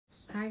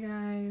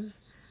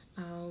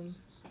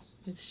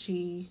It's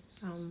Chi,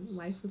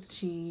 Life with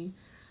Chi.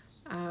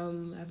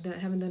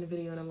 Haven't done a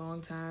video in a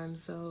long time,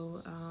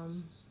 so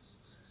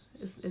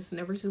it's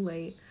never too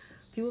late.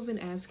 People have been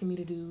asking me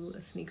to do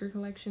a sneaker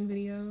collection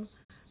video.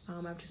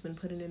 I've just been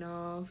putting it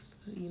off,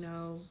 you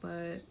know,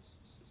 but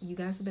you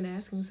guys have been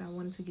asking, so I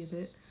wanted to give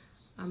it.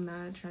 I'm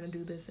not trying to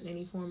do this in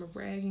any form of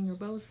bragging or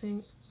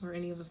boasting or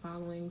any of the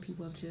following.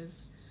 People have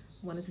just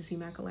wanted to see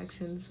my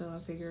collection, so I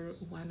figured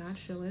why not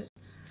show it,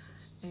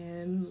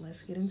 and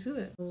let's get into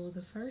it. So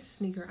the first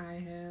sneaker I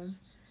have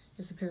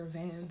is a pair of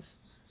Vans,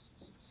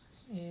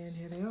 and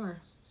here they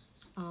are.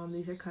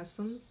 These are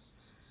customs.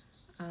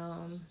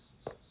 I've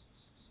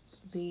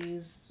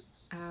made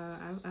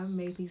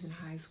these in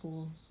high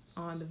school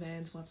on the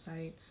Vans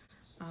website.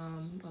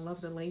 I love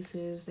the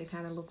laces. They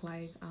kind of look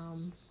like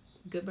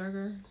Good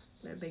Burger.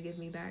 They give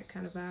me that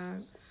kind of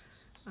vibe.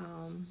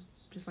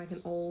 Just like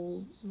an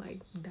old like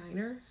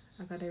diner.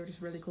 I thought they were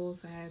just really cool,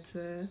 so I had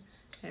to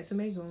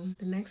make them.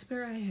 The next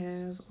pair I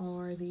have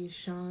are these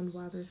Sean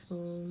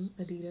Wotherspoon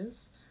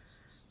Adidas.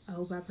 I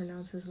hope I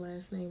pronounced his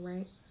last name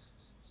right.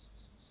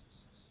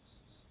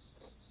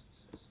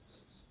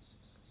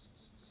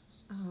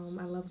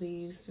 I love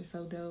these. They're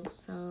so dope,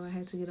 so I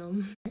had to get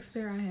them. Next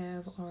pair I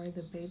have are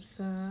the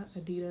Babesa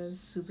Adidas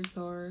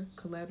Superstar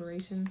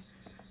collaboration.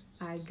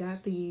 I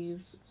got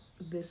these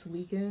this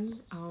weekend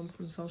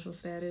from Social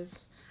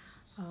Status.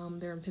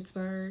 They're in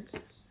Pittsburgh.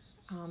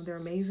 They're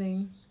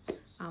amazing.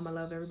 I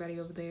love everybody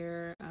over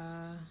there.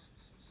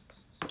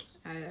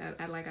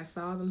 I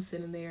saw them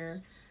sitting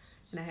there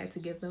and I had to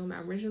get them.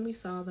 I originally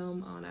saw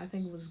them on, I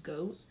think it was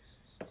GOAT,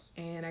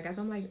 and I got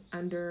them like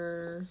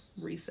under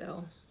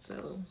resale,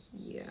 so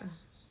yeah.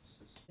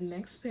 The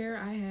next pair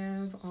I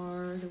have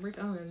are the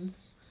Rick Owens.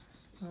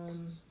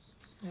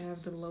 I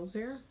have the low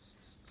pair.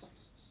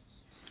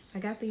 I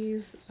got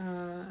these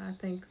I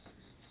think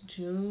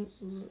June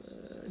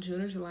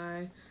or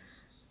July.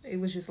 It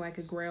was just like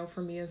a grail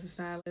for me as a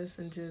stylist,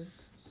 and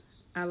just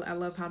I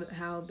love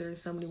how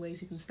there's so many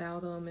ways you can style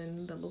them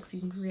and the looks you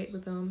can create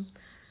with them.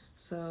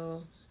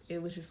 So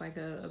it was just like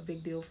a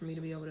big deal for me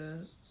to be able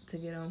to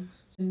get them.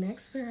 The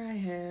next pair I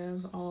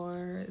have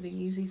are the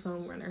Yeezy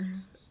Foam Runner.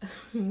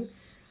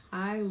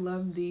 I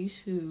love these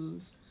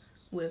shoes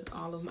with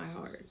all of my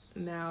heart.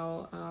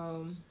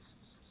 Now,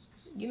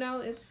 you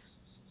know, it's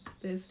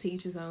to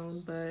each his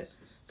own, but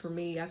for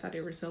me, I thought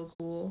they were so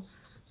cool.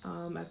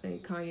 I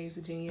think Kanye's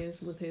a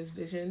genius with his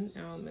vision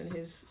and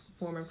his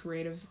form of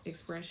creative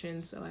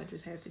expression, so I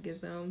just had to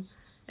get them.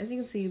 As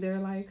you can see, they're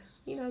like,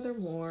 you know, they're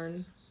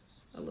worn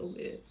a little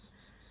bit,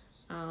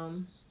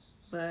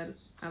 but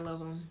I love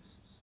them.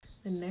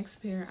 The next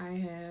pair I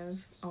have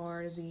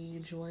are the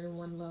Jordan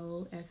 1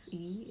 Low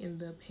SE in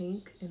the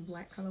pink and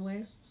black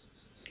colorway.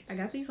 I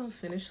got these on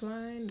Finish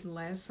Line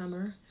last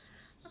summer.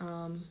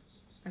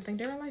 I think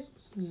they were like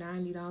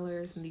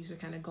 $90, and these are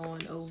kind of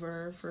going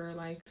over for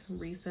like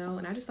resale,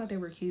 and I just thought they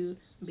were cute.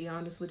 To be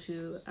honest with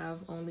you,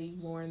 I've only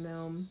worn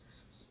them,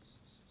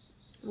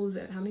 what was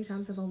it, how many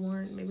times have I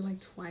worn? Maybe like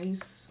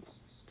twice,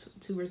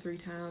 2 or 3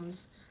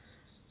 times.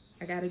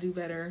 I gotta do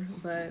better,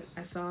 but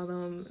I saw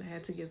them, I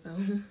had to get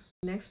them.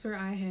 Next pair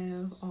I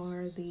have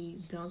are the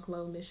Dunk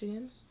Low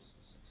Michigan.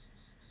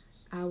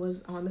 I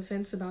was on the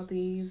fence about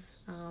these.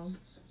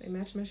 They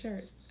match my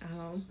shirt.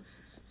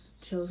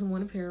 Chosen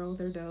One Apparel,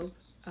 they're dope.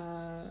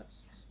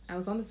 I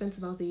was on the fence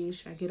about these.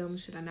 Should I get them?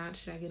 Should I not?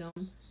 Should I get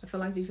them? I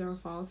feel like these are a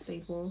fall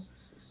staple.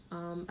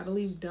 I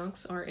believe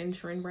Dunks are in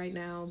trend right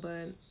now,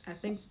 but I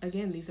think,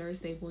 again, these are a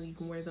staple. You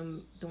can wear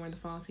them during the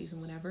fall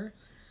season, whenever.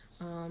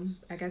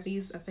 I got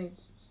these, I think,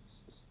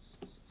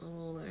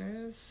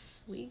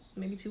 last week,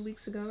 maybe 2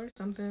 weeks ago or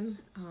something.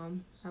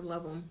 I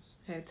love them.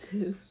 Had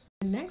to.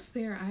 The next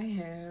pair I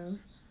have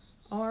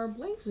are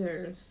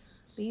blazers.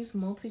 These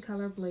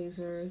multicolored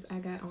blazers I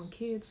got on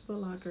Kids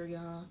Foot Locker,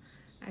 y'all.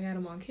 I got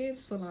them on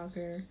Kids Foot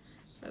Locker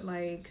for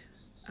like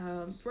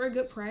for a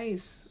good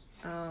price.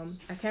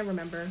 I can't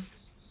remember,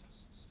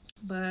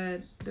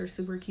 but they're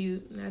super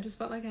cute, and I just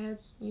felt like I had,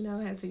 you know,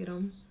 had to get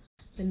them.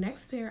 The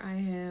next pair I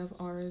have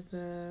are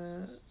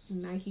the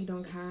Nike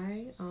Dunk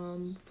High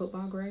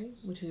football gray,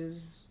 which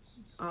is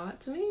odd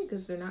to me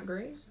because they're not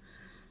gray.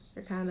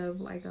 They're kind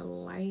of like a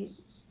light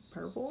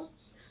purple,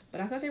 but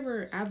I thought they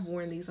were, I've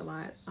worn these a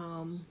lot,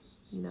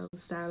 you know,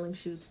 styling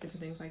shoots,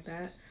 different things like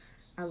that.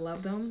 I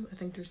love them. I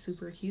think they're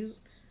super cute.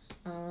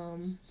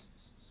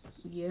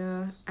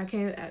 Yeah, I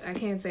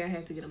can't say I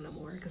had to get them no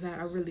more, because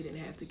I really didn't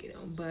have to get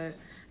them, but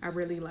I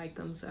really like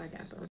them, so I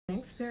got them.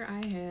 Next pair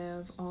I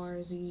have are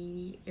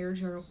the Air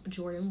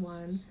Jordan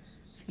 1,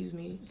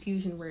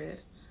 Fusion Red.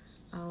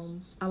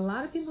 A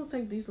lot of people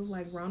think these look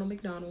like Ronald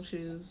McDonald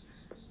shoes.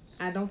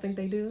 I don't think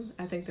they do.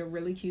 I think they're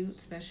really cute,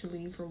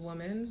 especially for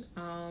women.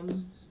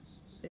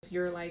 If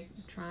you're like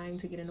trying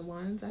to get into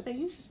ones, I think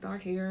you should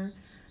start here.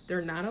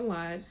 They're not a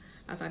lot.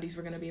 I thought these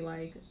were gonna be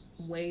like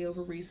way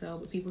over resale,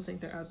 but people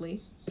think they're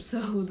ugly,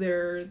 so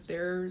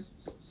they're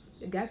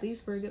got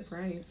these for a good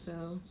price.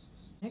 So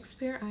next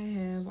pair I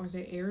have are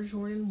the Air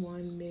Jordan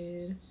 1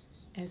 Mid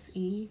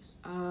SE.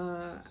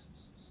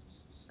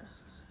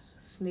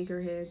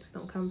 sneakerheads,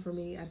 don't come for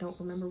me. I don't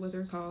remember what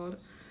they're called.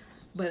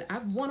 But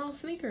I've won on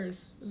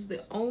sneakers. This is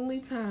the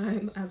only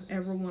time I've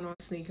ever won on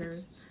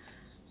sneakers.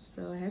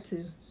 So I had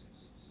to.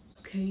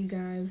 Okay, you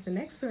guys, the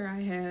next pair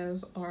I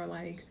have are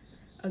like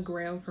a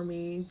grail for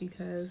me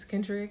because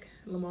Kendrick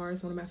Lamar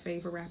is one of my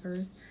favorite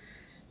rappers.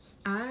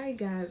 I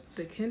got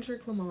the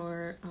Kendrick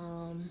Lamar,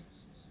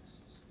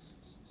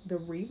 the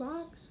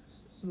Reebok,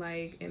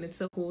 like, and it's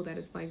so cool that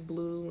it's like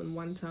blue in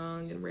one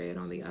tongue and red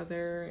on the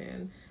other,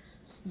 and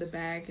the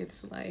back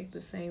it's like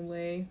the same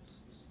way.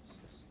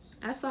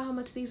 I saw how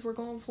much these were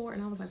going for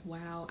and I was like,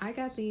 wow. I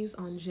got these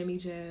on Jimmy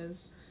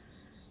Jazz,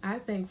 I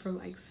think for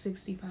like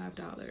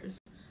 $65.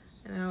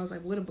 And I was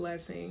like, what a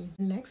blessing.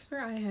 Next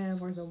pair I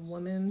have are the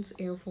women's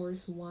Air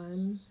Force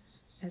One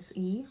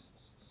SE.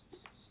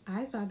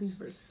 I thought these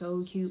were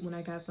so cute when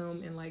I got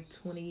them in like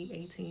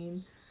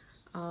 2018.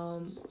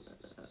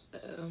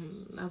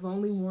 I've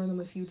only worn them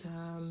a few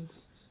times.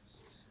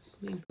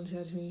 Please don't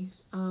judge me.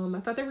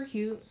 I thought they were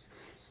cute.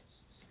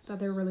 I thought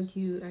they were really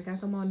cute. I got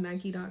them on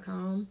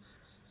Nike.com.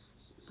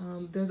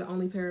 They're the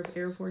only pair of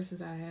Air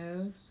Forces I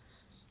have.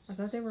 I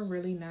thought they were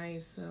really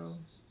nice. So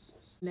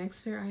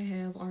next pair I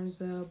have are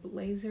the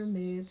Blazer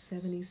Mid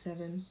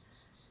 77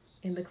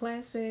 in the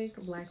classic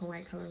black and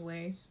white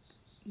colorway.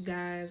 You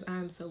guys,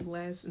 I'm so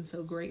blessed and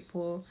so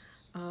grateful.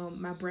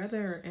 My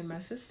brother and my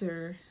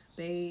sister,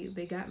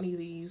 they got me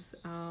these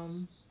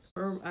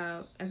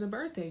as a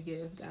birthday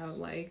gift.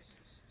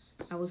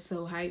 I was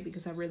so hyped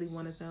because I really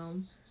wanted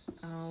them.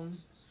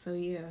 So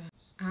yeah,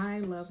 I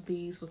love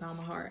these with all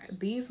my heart.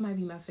 These might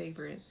be my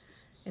favorite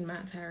in my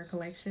entire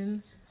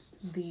collection.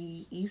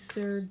 The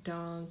Easter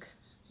Dunk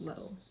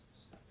Low,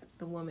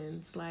 the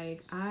women's.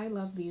 Like, I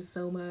love these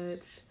so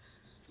much,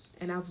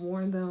 and I've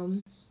worn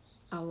them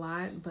a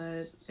lot,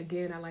 but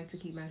again, I like to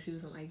keep my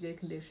shoes in like good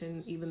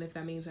condition, even if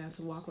that means I have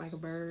to walk like a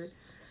bird.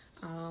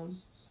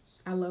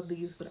 I love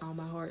these with all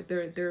my heart.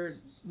 They're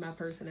my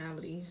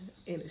personality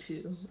in a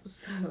shoe.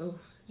 So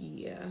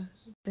yeah.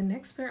 The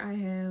next pair I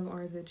have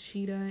are the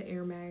Cheetah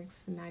Air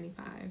Max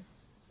 95.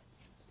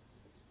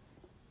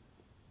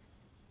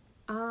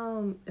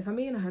 If I'm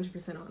being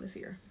 100% honest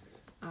here,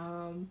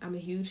 I'm a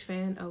huge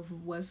fan of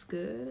What's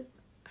Good,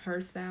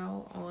 her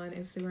style on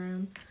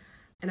Instagram.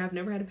 And I've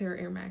never had a pair of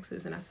Air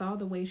Maxes. And I saw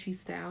the way she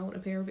styled a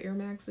pair of Air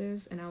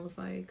Maxes. And I was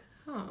like,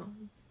 huh,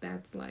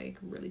 that's like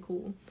really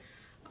cool.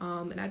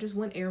 And I just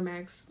went Air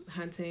Max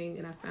hunting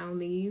and I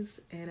found these.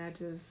 And I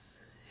just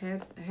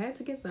had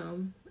to get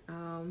them.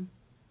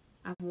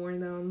 I've worn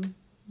them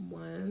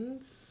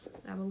once,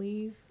 I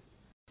believe.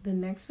 The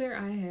next pair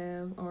I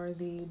have are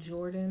the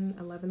Jordan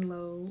 11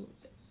 Low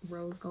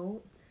Rose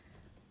Gold.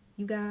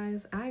 You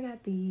guys, I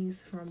got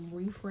these from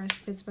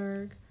Refresh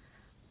Pittsburgh.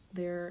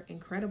 They're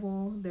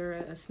incredible. They're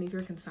a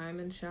sneaker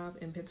consignment shop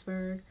in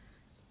Pittsburgh.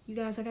 You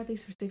guys, I got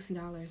these for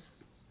 $60.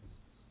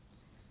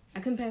 I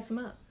couldn't pass them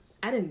up.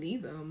 I didn't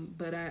need them,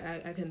 but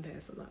I couldn't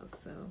pass them up.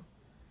 So,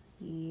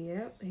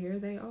 yep, here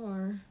they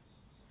are.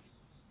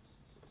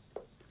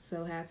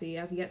 So happy.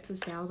 I've yet to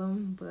style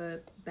them,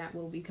 but that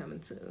will be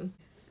coming soon.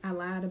 I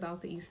lied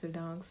about the Easter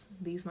Dunks.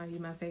 These might be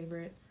my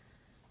favorite.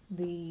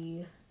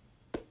 The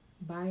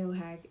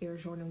Biohack Air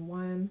Jordan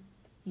 1.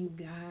 You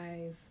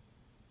guys,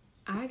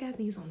 I got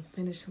these on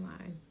Finish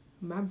Line.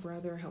 My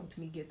brother helped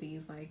me get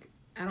these. Like,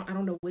 I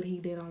don't know what he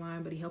did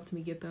online, but he helped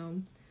me get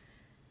them.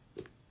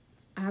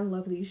 I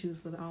love these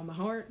shoes with all my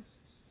heart.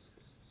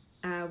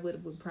 I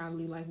would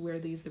probably like wear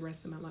these the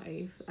rest of my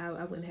life.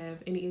 I wouldn't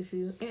have any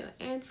issue,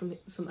 and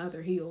some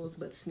other heels,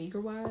 but sneaker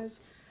wise,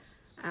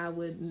 I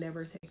would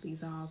never take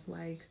these off.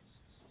 Like,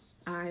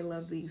 I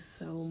love these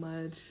so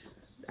much.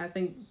 I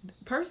think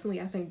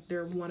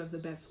they're one of the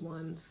best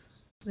ones.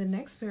 The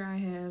next pair I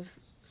have,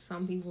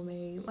 some people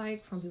may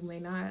like, some people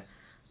may not.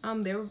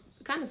 They were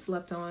kind of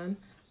slept on,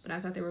 but I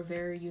thought they were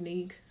very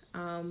unique.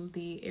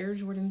 The Air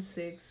Jordan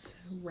 6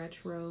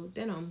 Retro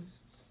Denim.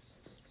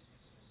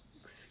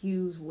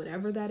 Excuse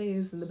whatever that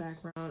is in the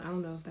background. I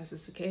don't know if that's a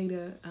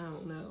cicada. I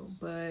don't know,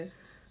 but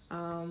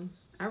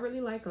I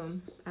really like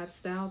them. I've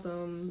styled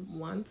them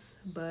once,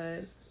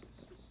 but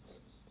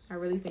I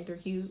really think they're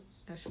cute.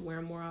 I should wear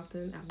them more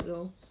often. I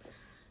will.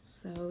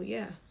 So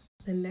yeah.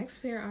 The next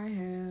pair I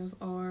have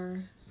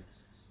are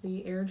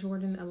the Air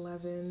Jordan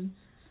 11.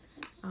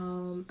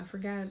 I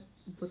forgot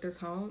what they're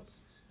called.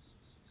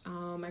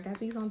 I got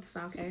these on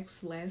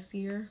StockX last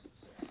year.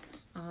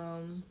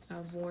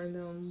 I've worn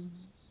them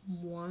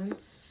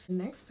once. The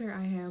next pair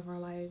I have are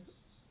like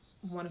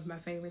one of my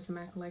favorites in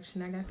my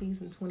collection. I got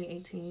these in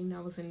 2018.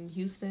 I was in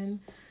Houston,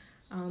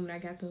 and I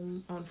got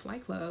them on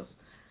Flight Club.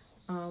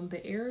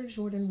 The Air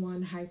Jordan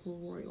 1 Hyper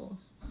Royal.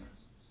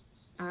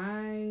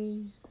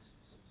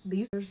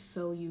 These are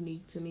so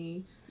unique to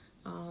me.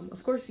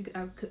 Of course,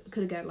 I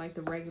could have got like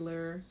the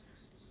regular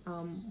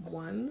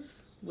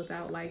ones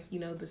without like, you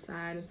know, the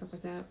side and stuff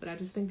like that, but I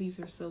just think these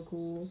are so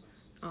cool.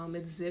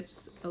 It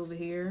zips over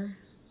here.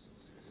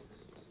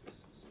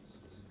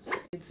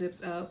 It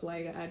zips up.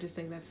 Like, I just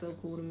think that's so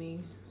cool to me.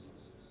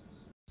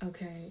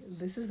 Okay,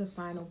 this is the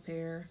final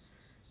pair.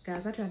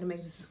 Guys, I tried to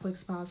make this as quick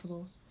as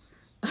possible.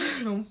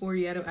 for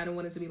you. I don't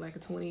want it to be like a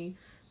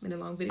 20-minute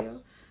long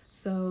video.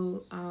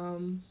 So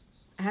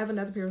I have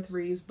another pair of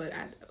threes, but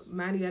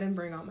mind you, I didn't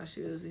bring all my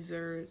shoes.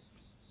 There's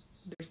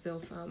still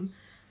some.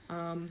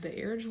 The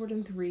Air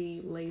Jordan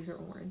 3 Laser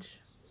Orange.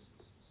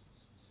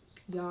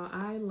 Y'all,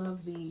 I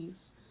love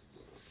these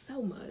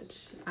so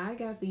much. I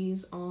got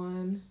these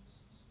on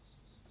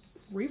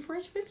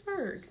Refresh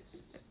Pittsburgh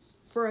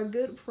for a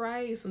good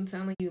price. I'm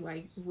telling you,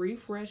 like,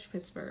 Refresh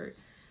Pittsburgh,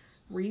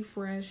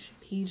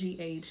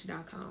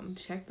 refreshpgh.com.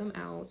 Check them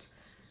out.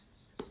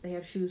 They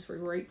have shoes for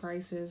great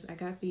prices. I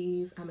got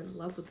these. I'm in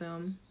love with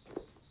them.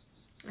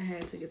 I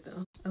had to get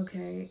them.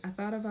 Okay, I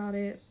thought about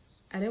it.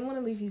 I didn't want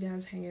to leave you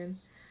guys hanging.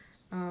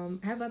 I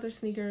have other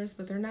sneakers,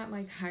 but they're not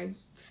like hype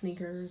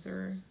sneakers,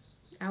 or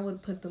I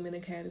would put them in a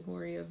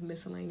category of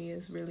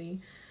miscellaneous, really.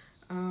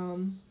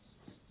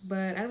 But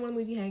I didn't want to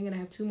leave you hanging. I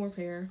have 2 more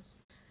pair.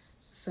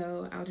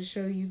 So I'll just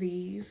show you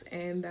these,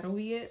 and that'll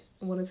be it.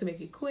 I wanted to make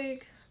it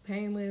quick,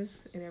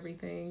 painless, and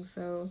everything.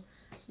 So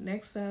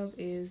next up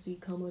is the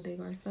Como des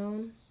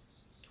Garçons.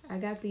 I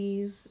got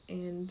these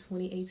in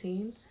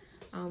 2018.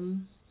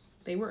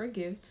 They were a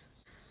gift.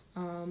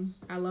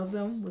 I love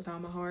them with all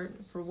my heart.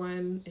 For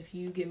one, if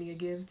you give me a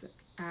gift,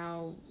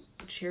 I'll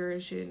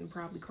cherish it and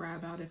probably cry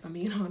about it, if I'm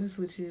being honest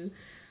with you.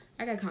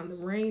 I got caught in the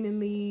rain in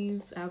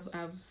these.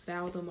 I've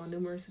styled them on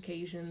numerous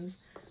occasions.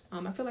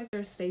 I feel like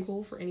they're a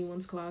staple for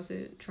anyone's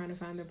closet trying to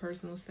find their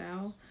personal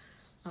style.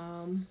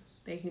 You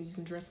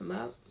can dress them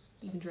up,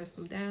 you can dress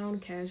them down,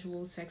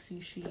 casual,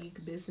 sexy,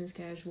 chic, business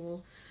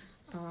casual.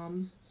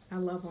 I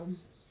love them.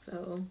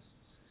 So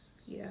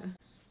yeah.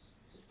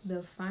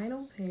 The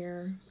final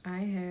pair I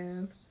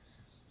have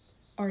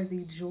are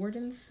the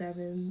Jordan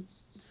 7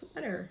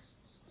 sweater.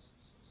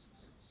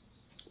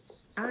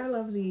 I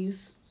love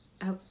these.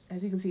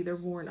 As you can see, they're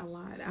worn a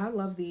lot. I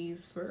love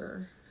these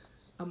for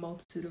a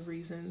multitude of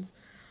reasons.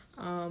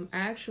 My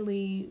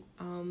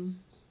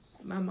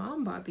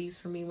mom bought these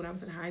for me when I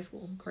was in high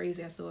school.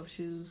 Crazy, I still have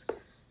shoes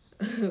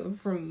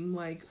from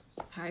like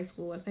high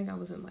school. I think I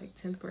was in like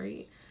 10th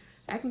grade.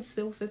 I can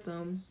still fit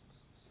them.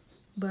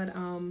 But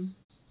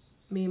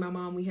me and my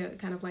mom, we had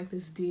kind of like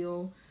this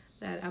deal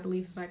that I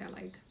believe if I got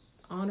like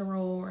honor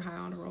roll or high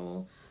honor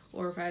roll,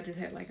 or if I just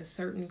had like a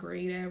certain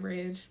grade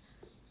average,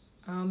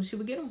 she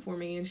would get them for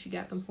me, and she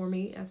got them for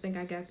me. I think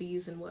I got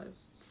these in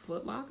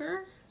Foot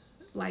Locker,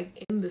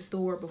 like in the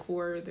store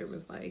before there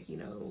was like, you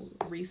know,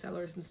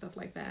 resellers and stuff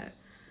like that.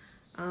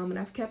 And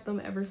I've kept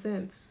them ever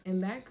since.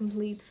 And that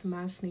completes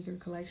my sneaker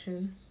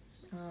collection.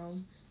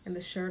 And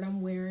the shirt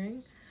I'm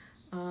wearing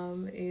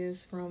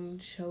is from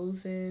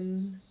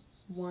Chosen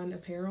One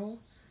Apparel.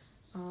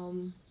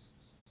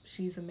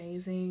 She's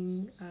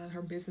amazing.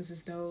 Her business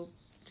is dope.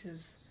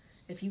 Just,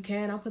 if you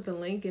can, I'll put the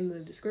link in the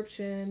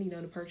description, you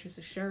know, to purchase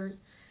a shirt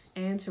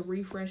and to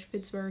refresh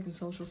Pittsburgh and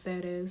social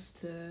status,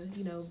 to,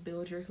 you know,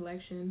 build your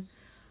collection.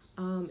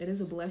 It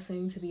is a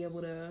blessing to be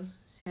able to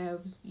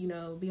have, you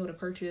know, be able to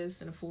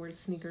purchase and afford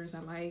sneakers I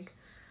like.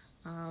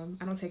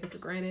 I don't take it for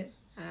granted.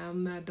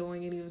 I'm not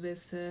doing any of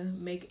this to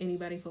make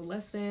anybody feel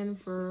less than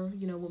for,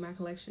 you know, what my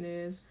collection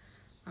is.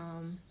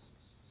 I'm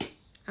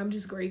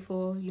just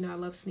grateful. You know, I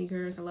love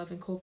sneakers. I love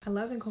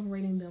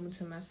incorporating them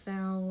into my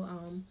style.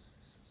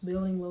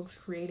 Building looks,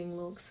 creating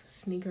looks,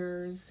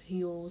 sneakers,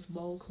 heels,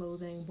 bold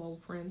clothing,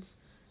 bold prints.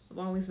 Have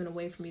always been a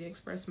way for me to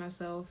express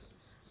myself,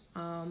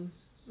 and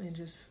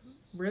just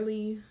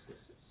really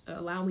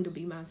allow me to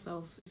be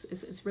myself.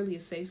 It's really a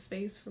safe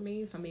space for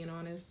me, if I'm being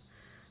honest.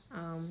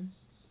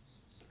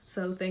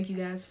 So thank you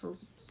guys for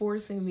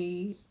forcing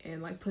me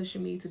and like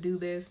pushing me to do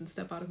this and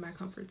step out of my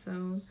comfort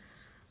zone.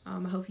 I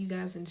hope you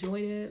guys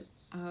enjoyed it.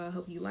 I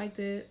hope you liked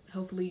it.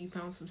 Hopefully you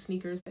found some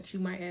sneakers that you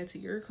might add to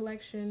your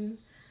collection.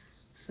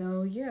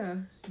 So yeah,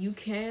 you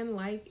can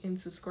like and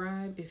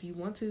subscribe if you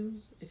want to.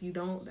 If you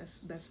don't,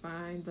 that's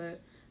fine.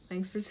 But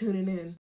thanks for tuning in.